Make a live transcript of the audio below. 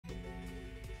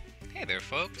Hey there,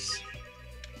 folks.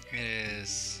 It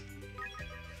is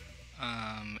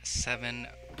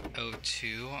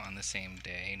 7:02 on the same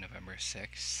day, November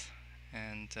 6th,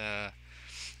 and I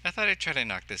thought I'd try to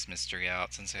knock this mystery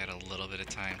out since I had a little bit of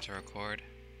time to record.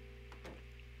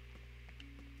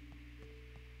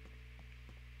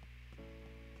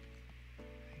 I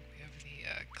think we have the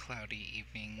cloudy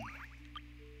evening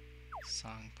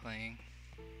song playing.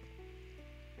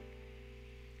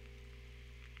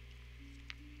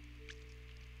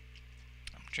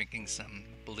 I'm drinking some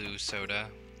blue soda.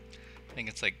 I think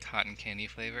it's like cotton candy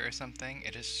flavor or something.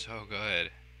 It is so good.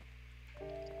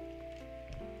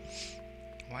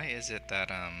 Why is it that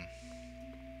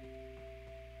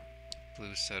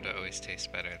blue soda always tastes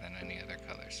better than any other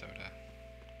color soda?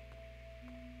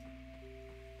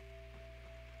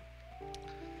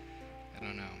 I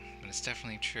don't know, but it's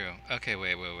definitely true. Okay,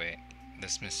 wait.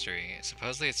 This mystery,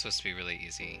 supposedly it's supposed to be really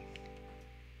easy.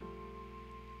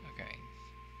 Okay.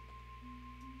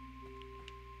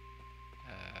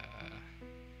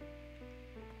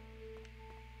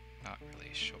 Not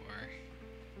really sure.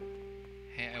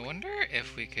 Hey, I wonder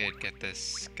if we could get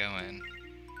this going.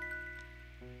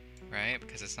 Right?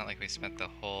 Because it's not like we spent the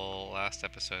whole last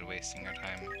episode wasting our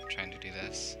time trying to do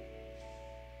this.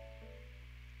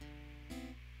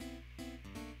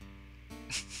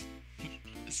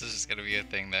 This is just gonna be a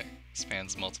thing that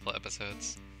spans multiple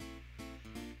episodes.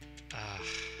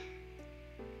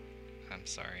 I'm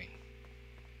sorry.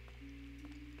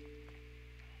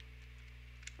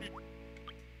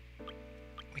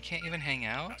 We can't even hang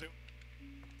out?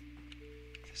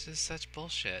 This is such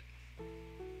bullshit.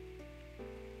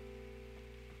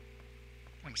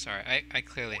 I'm sorry, I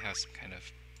clearly have some kind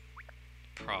of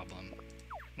problem.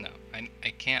 No,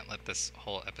 I can't let this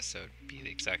whole episode be the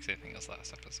exact same thing as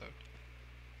last episode.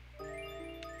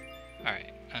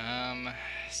 Alright,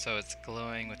 so it's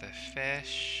glowing with a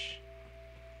fish.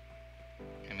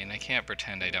 I mean, I can't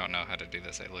pretend I don't know how to do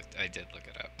this. I did look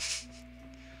it up.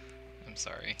 I'm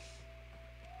sorry.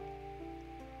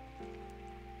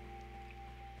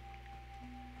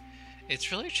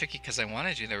 It's really tricky because I want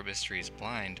to do the mysteries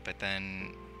blind, but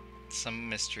then some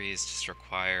mysteries just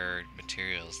require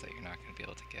materials that you're not going to be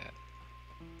able to get.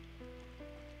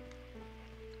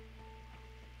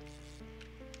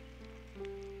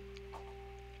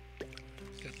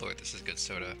 Good lord, this is good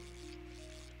soda.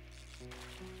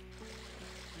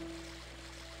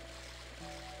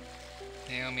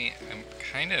 Naomi, I'm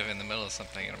kind of in the middle of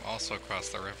something and I'm also across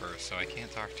the river, so I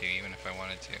can't talk to you even if I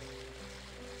wanted to.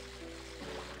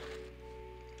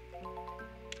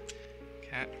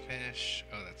 Catfish.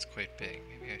 Oh, that's quite big.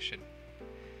 Maybe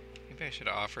I should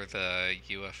offer the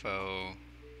UFO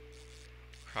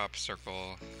crop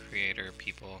circle creator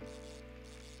people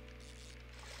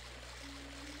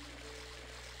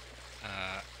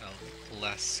a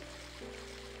less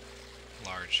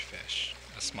large fish,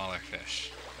 a smaller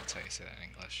fish. That's how you say that in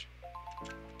English.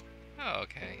 Oh,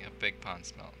 okay, a big pond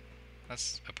smelt.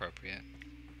 That's appropriate.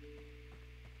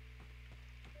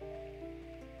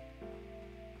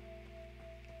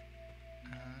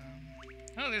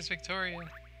 Oh, there's Victoria.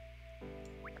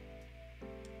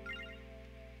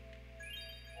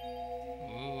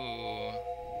 Ooh.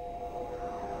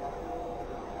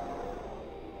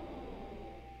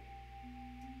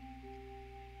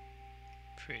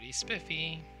 Pretty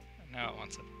spiffy. Now it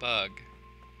wants a bug.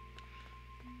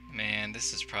 Man,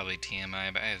 this is probably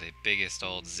TMI, but I have the biggest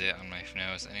old zit on my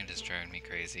nose and it is driving me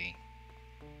crazy.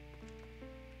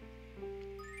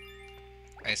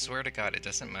 I swear to God, it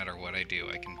doesn't matter what I do.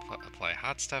 I can apply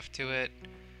hot stuff to it,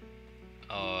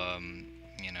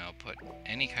 you know, put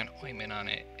any kind of ointment on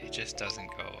it. It just doesn't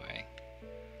go away.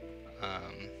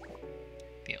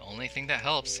 The only thing that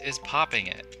helps is popping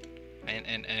it.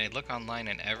 And I look online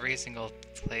and every single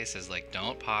place is like,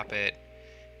 don't pop it.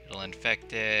 It'll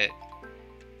infect it.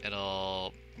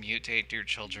 It'll mutate your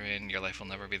children. Your life will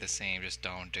never be the same. Just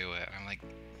don't do it. I'm like,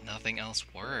 nothing else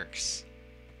works.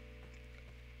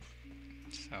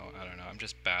 So, I don't know, I'm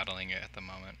just battling it at the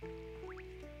moment.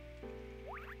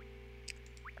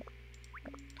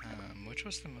 Which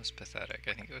was the most pathetic?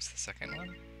 I think it was the second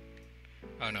one?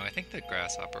 Oh no, I think the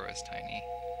grasshopper was tiny.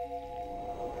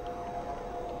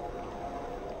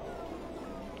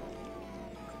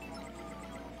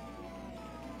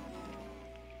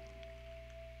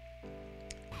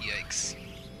 Yikes.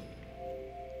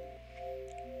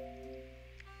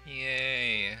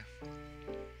 Yay!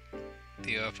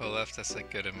 The UFO left us a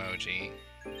good emoji.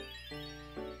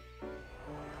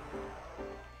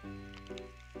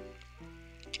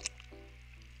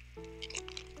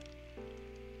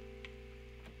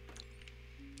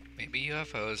 Maybe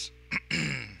UFOs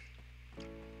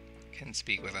can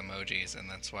speak with emojis, and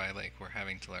that's why like we're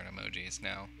having to learn emojis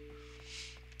now.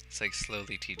 It's like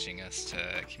slowly teaching us to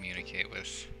communicate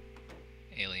with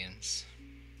aliens.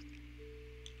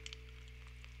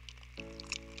 I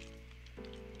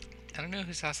don't know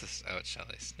whose house this is. Oh, it's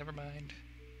Shelly's. Never mind.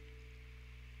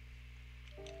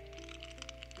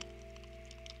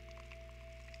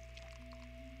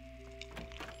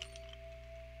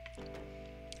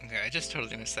 Okay, I just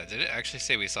totally missed that. Did it actually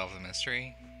say we solved the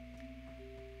mystery?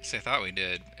 So I thought we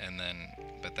did,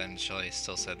 but then Shelly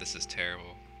still said this is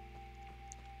terrible.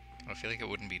 I feel like it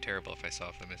wouldn't be terrible if I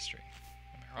solved the mystery.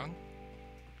 Am I wrong?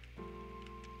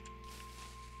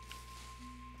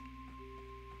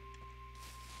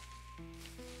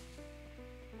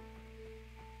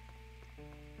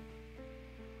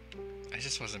 I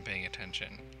just wasn't paying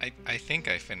attention. I think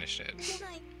I finished it.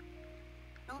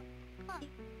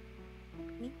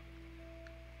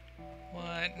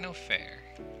 What? No fair.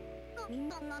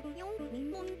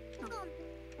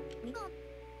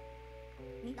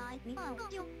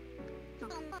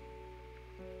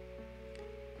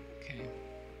 Okay.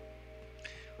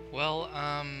 Well,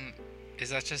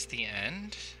 is that just the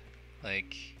end?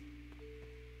 Like,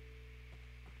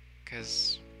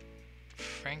 'cause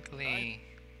frankly,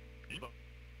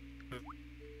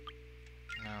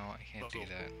 no, I can't do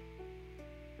that.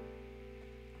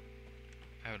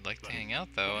 I would like to hang out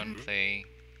though and play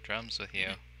drums with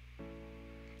you.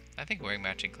 I think wearing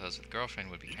matching clothes with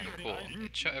girlfriend would be kind of cool.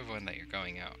 It'd show everyone that you're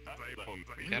going out.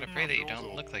 You gotta pray that you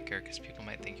don't look like her, because people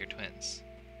might think you're twins.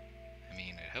 I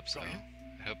mean, I hope so. I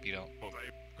hope you don't.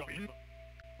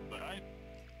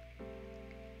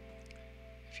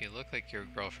 If you look like your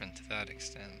girlfriend to that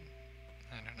extent,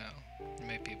 I don't know. You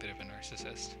might be a bit of a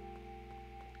narcissist.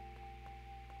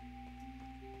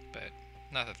 But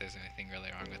not that there's anything really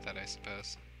wrong with that, I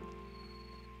suppose.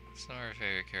 Some of our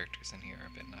favorite characters in here are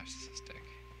a bit narcissistic.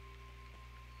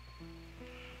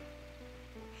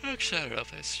 Actually, I don't know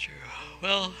if that's true.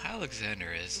 Well,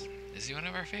 Alexander is. Is he one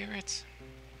of our favorites?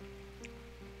 I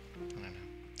don't know.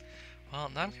 Well,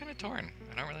 now I'm kind of torn.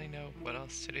 I don't really know what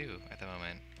else to do at the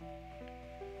moment.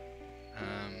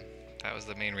 That was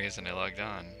the main reason I logged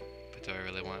on. But do I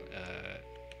really want,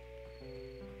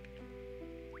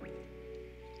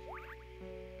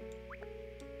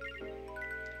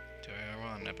 do I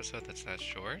want an episode that's that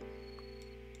short?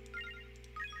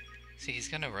 See, he's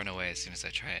gonna run away as soon as I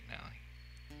try it now.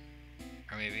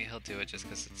 Or maybe he'll do it just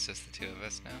because it's just the two of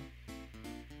us now.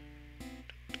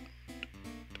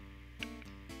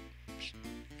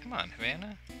 Come on,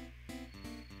 Havana.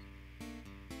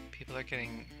 People are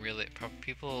getting really...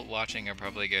 people watching are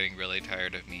probably getting really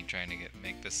tired of me trying to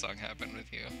make this song happen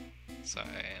with you. So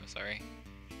I am sorry.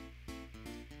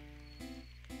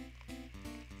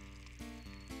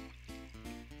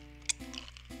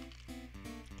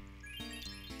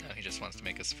 Oh, he just wants to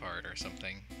make us fart or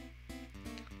something.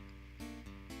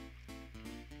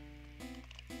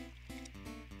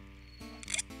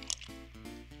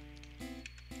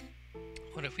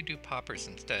 What if we do poppers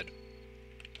instead?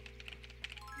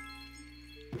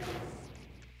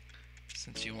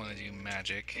 Since you want to do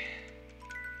magic.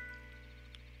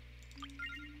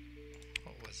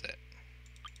 What was it?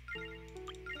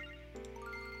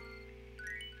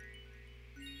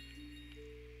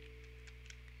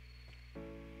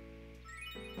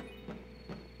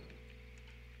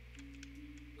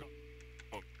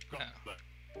 Oh, I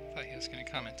thought he was going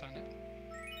to comment on it.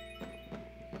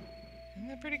 Isn't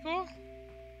that pretty cool?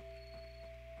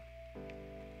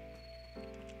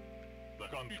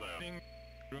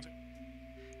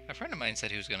 A friend of mine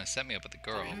said he was going to set me up with a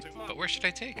girl, but where should I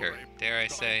take her? Dare I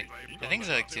say, the things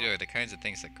I like to do are the kinds of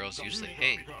things that girls usually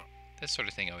hate. This sort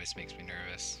of thing always makes me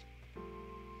nervous.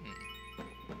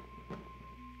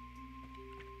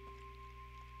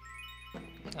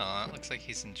 Aw, it looks like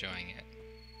he's enjoying it.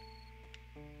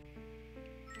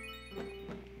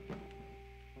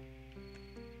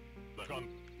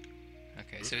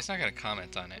 Okay, so he's not going to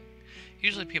comment on it.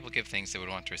 Usually people give things they would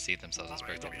want to receive themselves as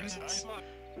birthday presents.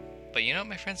 But you know what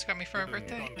my friends got me for my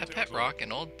birthday? A pet rock,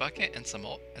 an old bucket, and some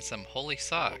holy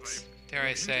socks. Dare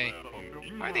I say,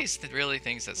 are these really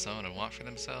things that someone would want for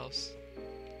themselves?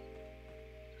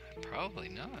 Probably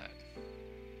not.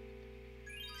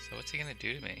 So what's he gonna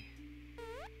do to me?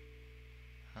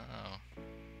 Uh-oh.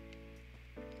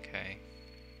 Okay.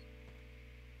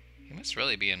 He must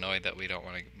really be annoyed that we don't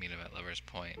want to meet him at Lover's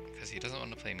Point, because he doesn't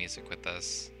want to play music with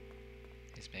us.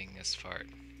 He's making us fart.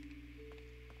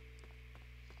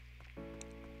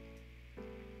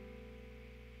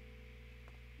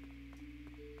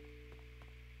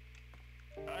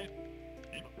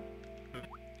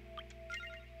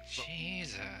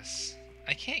 Jesus.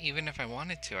 I can't even if I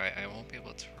wanted to. I won't be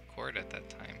able to record at that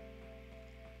time.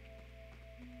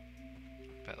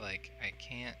 But like, I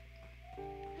can't...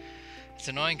 It's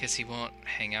annoying because he won't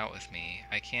hang out with me.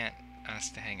 I can't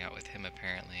ask to hang out with him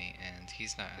apparently, and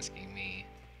he's not asking me.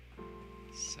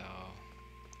 So,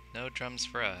 no drums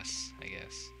for us, I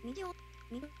guess.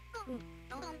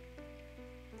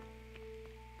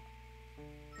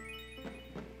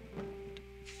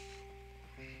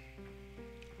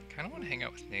 Kinda want to hang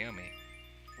out with Naomi.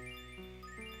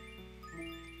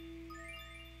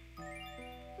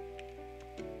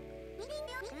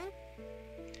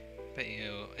 Bet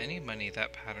you any money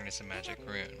that pattern is a magic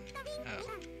rune. Oh.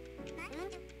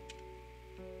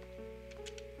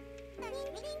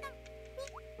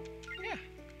 Yeah.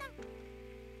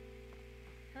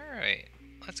 Alright,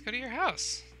 let's go to your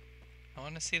house. I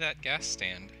want to see that gas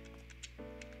stand.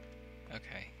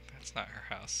 Okay, that's not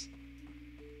her house.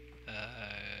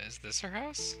 Is this her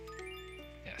house?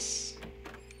 Yes.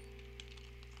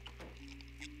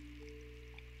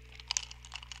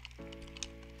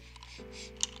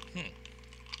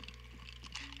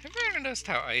 Have you ever noticed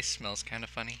how ice smells kind of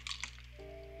funny?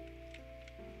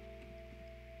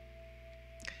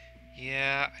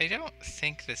 Yeah, I don't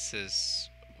think this is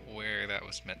where that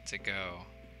was meant to go.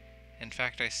 In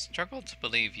fact, I struggle to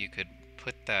believe you could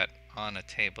put that on a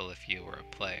table if you were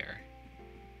a player.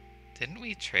 Didn't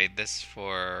we trade this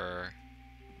for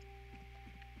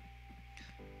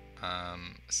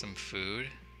some food?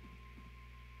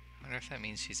 I wonder if that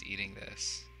means she's eating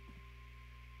this.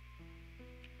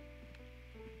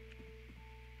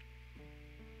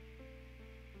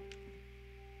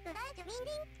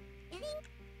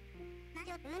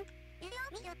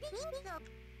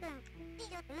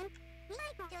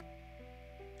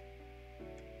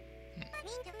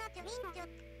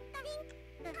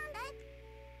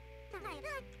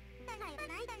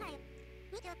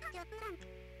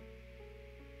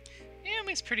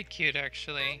 Naomi's pretty cute,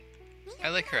 actually. I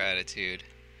like her attitude.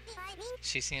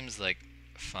 She seems like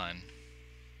fun.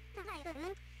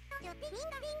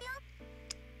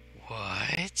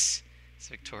 What? Is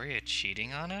Victoria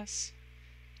cheating on us?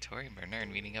 Victoria and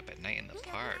Bernard meeting up at night in the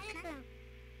park.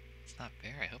 It's not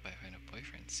fair. I hope I find a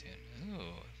boyfriend soon.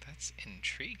 Ooh, that's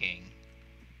intriguing.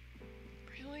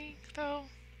 Really, though?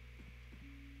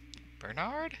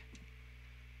 Bernard?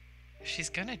 If she's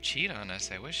gonna cheat on us,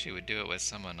 I wish she would do it with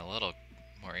someone a little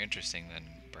more interesting than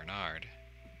Bernard.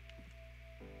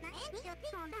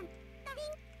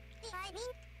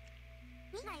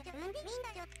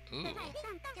 Ooh.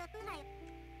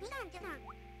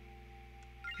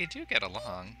 They do get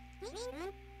along.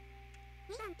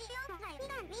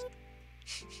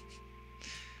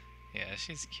 Yeah,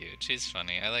 she's cute. She's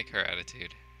funny. I like her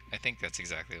attitude. I think that's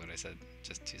exactly what I said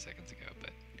just 2 seconds ago, but...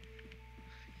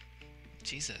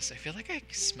 Jesus, I feel like I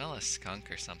smell a skunk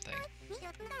or something.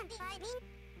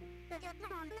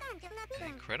 An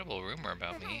incredible rumor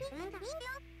about me.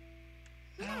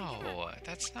 No,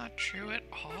 that's not true at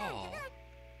all.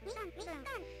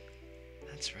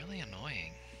 That's really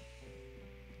annoying.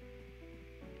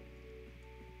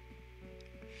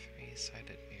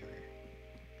 Three-sided mirror.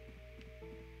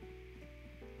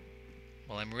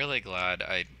 Well, I'm really glad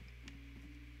I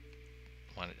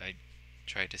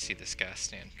tried to see this gas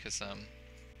stand, because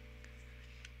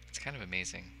it's kind of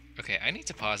amazing. Okay, I need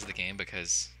to pause the game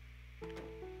because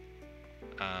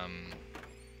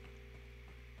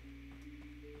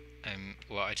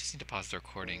I just need to pause the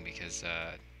recording because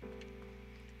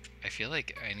I feel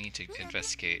like I need to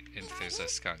investigate if there's a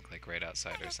skunk like right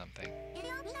outside or something.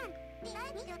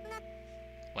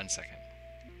 1 second.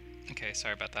 Okay,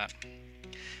 sorry about that.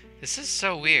 This is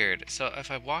so weird. So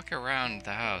if I walk around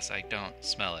the house, I don't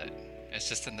smell it. It's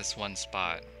just in this one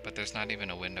spot, but there's not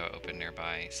even a window open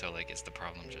nearby. So like, is the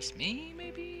problem just me,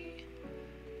 maybe?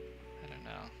 I don't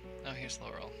know. Oh, here's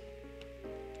Laurel.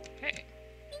 Hey.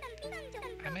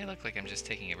 I may look like I'm just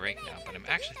taking a break now, but I'm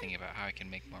actually thinking about how I can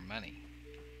make more money.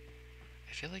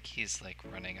 I feel like he's like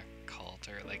running a cult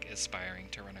or like aspiring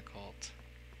to run a cult.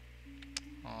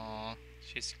 Aww,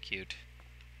 she's cute.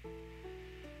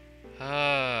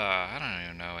 I don't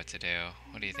even know what to do.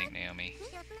 What do you think, Naomi?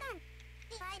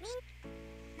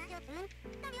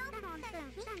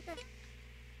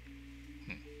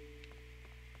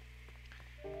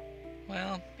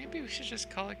 Well, maybe we should just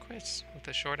call it quits with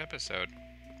a short episode.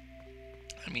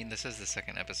 I mean, this is the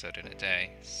second episode in a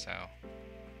day, so...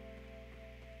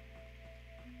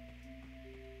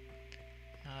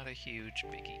 Not a huge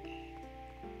biggie.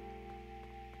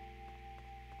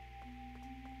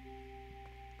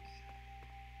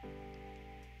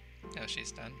 Oh,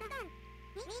 she's done.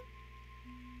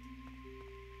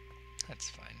 That's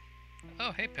fine.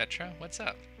 Oh, hey Petra, what's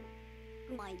up?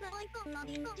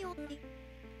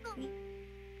 I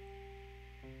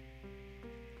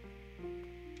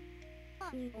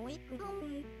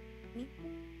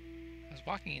was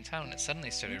walking in town and it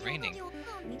suddenly started raining.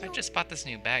 I just bought this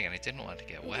new bag and I didn't want it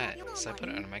to get wet, so I put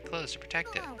it under my clothes to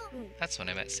protect it. That's when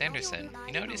I met Sanderson.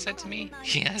 You know what he said to me?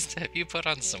 He asked, "Have you put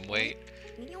on some weight?"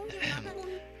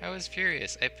 I was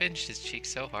furious. I pinched his cheek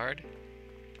so hard.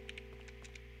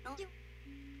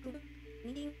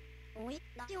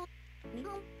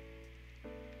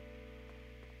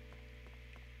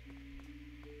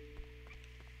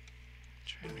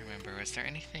 Trying to remember, was there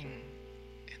anything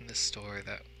in the store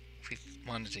that we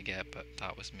wanted to get but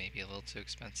thought was maybe a little too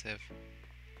expensive?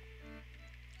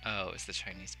 Oh, it's the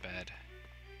Chinese bed.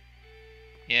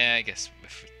 Yeah, I guess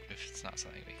if it's not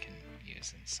something we can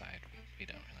use inside, we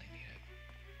don't really need it.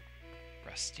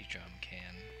 Rusty drum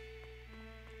can.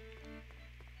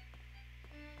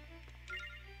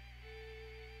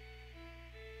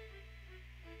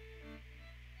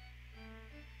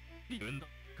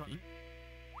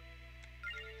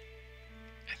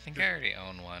 I think I already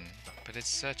own one, but it's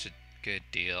such a good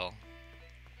deal.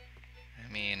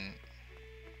 I mean,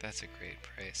 that's a great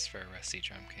price for a rusty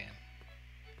drum can.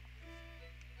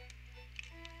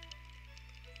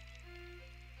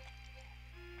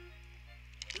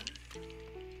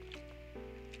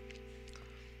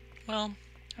 Well,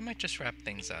 I might just wrap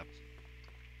things up.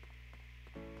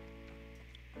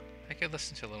 I could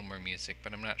listen to a little more music,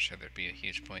 but I'm not sure there'd be a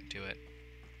huge point to it.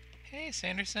 Hey,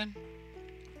 Sanderson.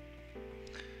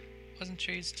 Wasn't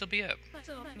sure you'd still be up. I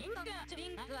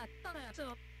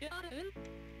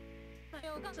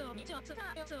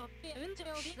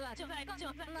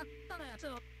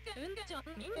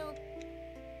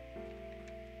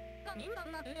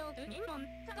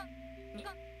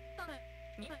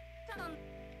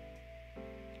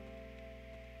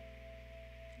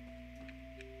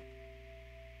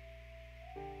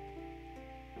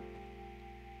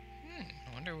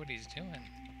wonder what he's doing.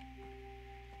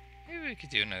 Maybe we could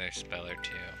do another spell or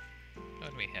two. What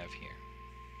do we have here?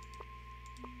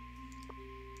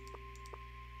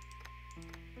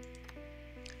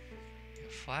 We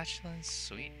have flatulence,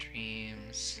 sweet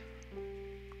dreams,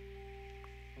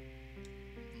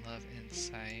 love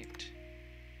insight.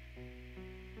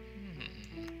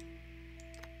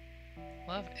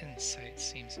 Love insight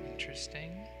seems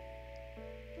interesting.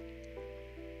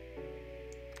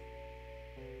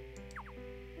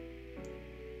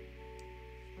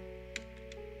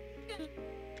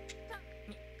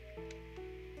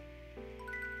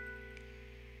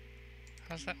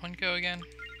 How's that one go again?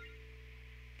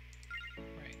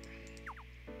 Right.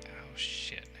 Oh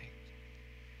shit.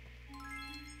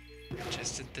 I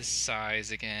adjusted the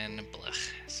size again.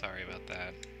 Blech. Sorry about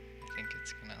that. I think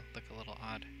it's gonna look a little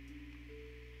odd.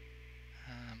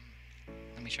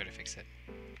 Let me try to fix it.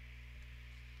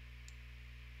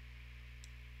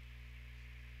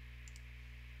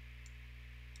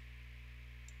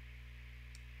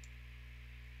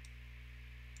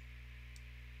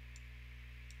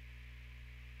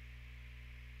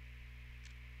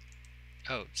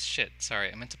 Oh, shit, sorry,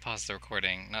 I meant to pause the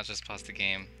recording, not just pause the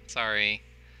game. Sorry.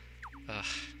 Ugh.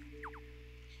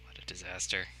 What a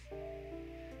disaster.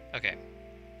 Okay.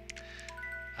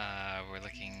 We're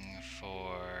looking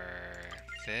for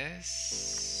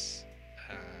this.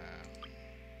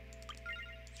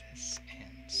 This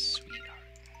and sweetheart.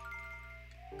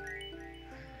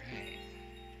 Alright.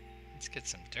 Let's get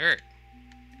some dirt.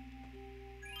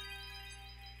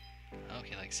 Oh,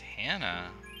 he likes Hannah.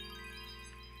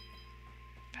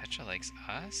 Petra likes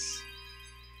us?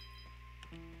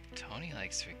 Tony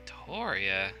likes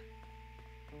Victoria?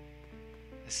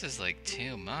 This is like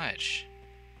too much.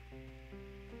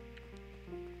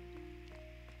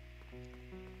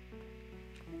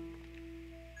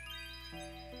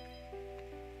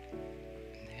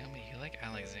 Naomi, you like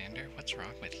Alexander? What's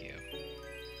wrong with you?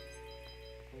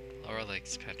 Laura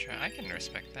likes Petra. I can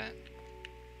respect that.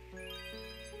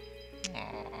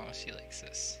 Aw, she likes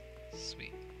this.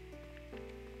 Sweet.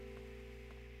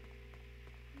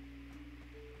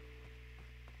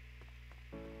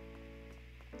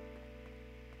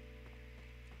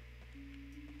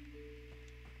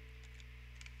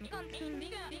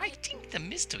 I think the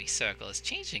mystery circle is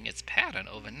changing its pattern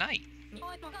overnight.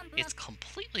 It's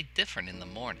completely different in the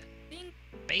morning.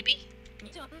 Baby?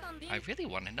 I really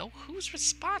want to know who's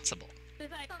responsible.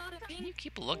 Can you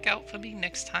keep a lookout for me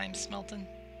next time, Smelton?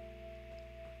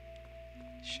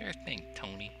 Sure thing,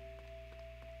 Tony.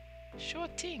 Sure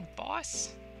thing,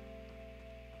 boss.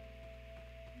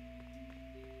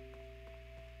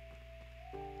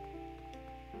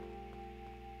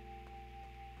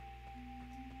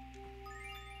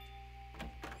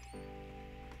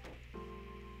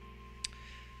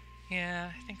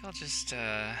 I'll just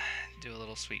do a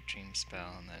little sweet dream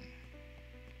spell and then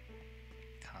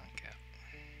conk out.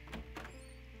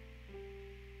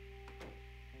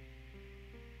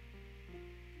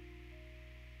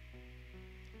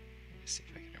 Let's see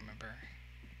if I can remember.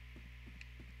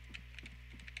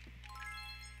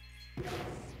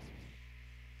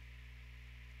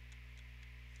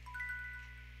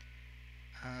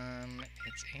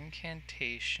 It's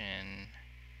incantation,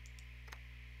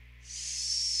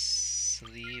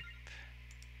 sleep,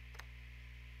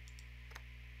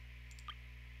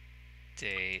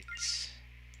 date,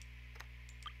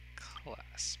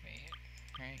 classmate,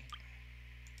 right?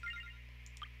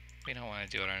 We don't want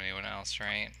to do it on anyone else,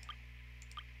 right?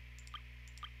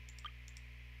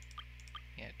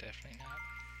 Yeah, definitely not.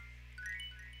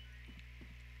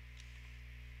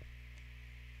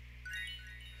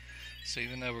 So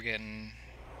even though we're getting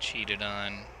cheated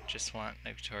on, just want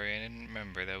Victoria to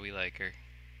remember that we like her.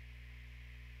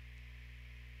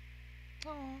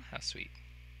 Oh, how sweet.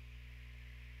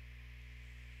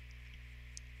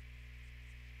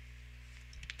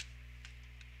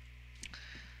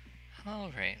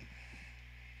 Alright.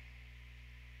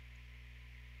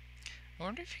 I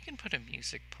wonder if you can put a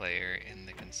music player in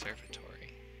the conservatory.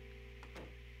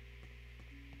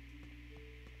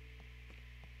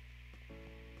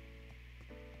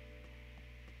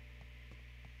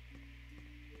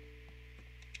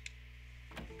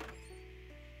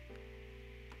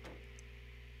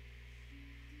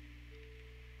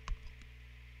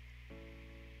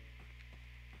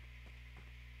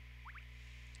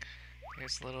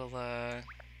 There's little,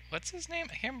 what's his name?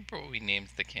 I can't remember what we named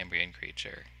the Cambrian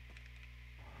creature.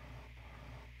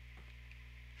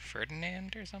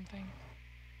 Ferdinand or something?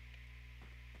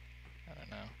 I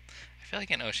don't know. I feel like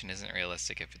an ocean isn't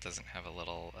realistic if it doesn't have a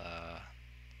little,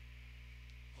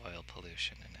 oil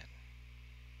pollution in it.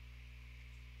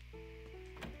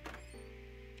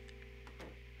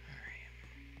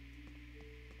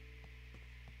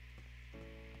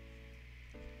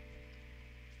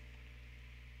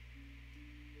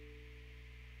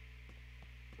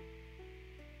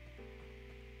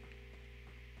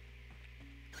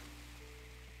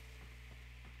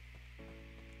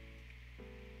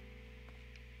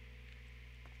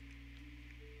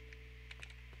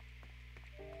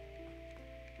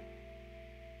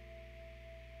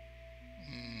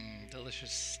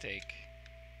 Delicious steak.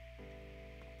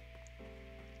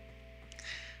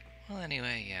 Well,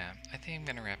 anyway, yeah, I think I'm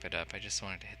gonna wrap it up. I just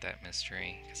wanted to hit that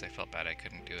mystery because I felt bad I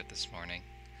couldn't do it this morning.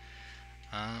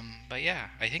 But yeah,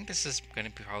 I think this is gonna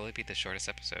probably be the shortest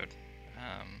episode.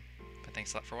 But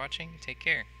thanks a lot for watching. Take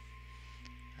care.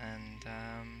 And,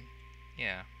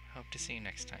 yeah, hope to see you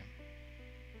next time.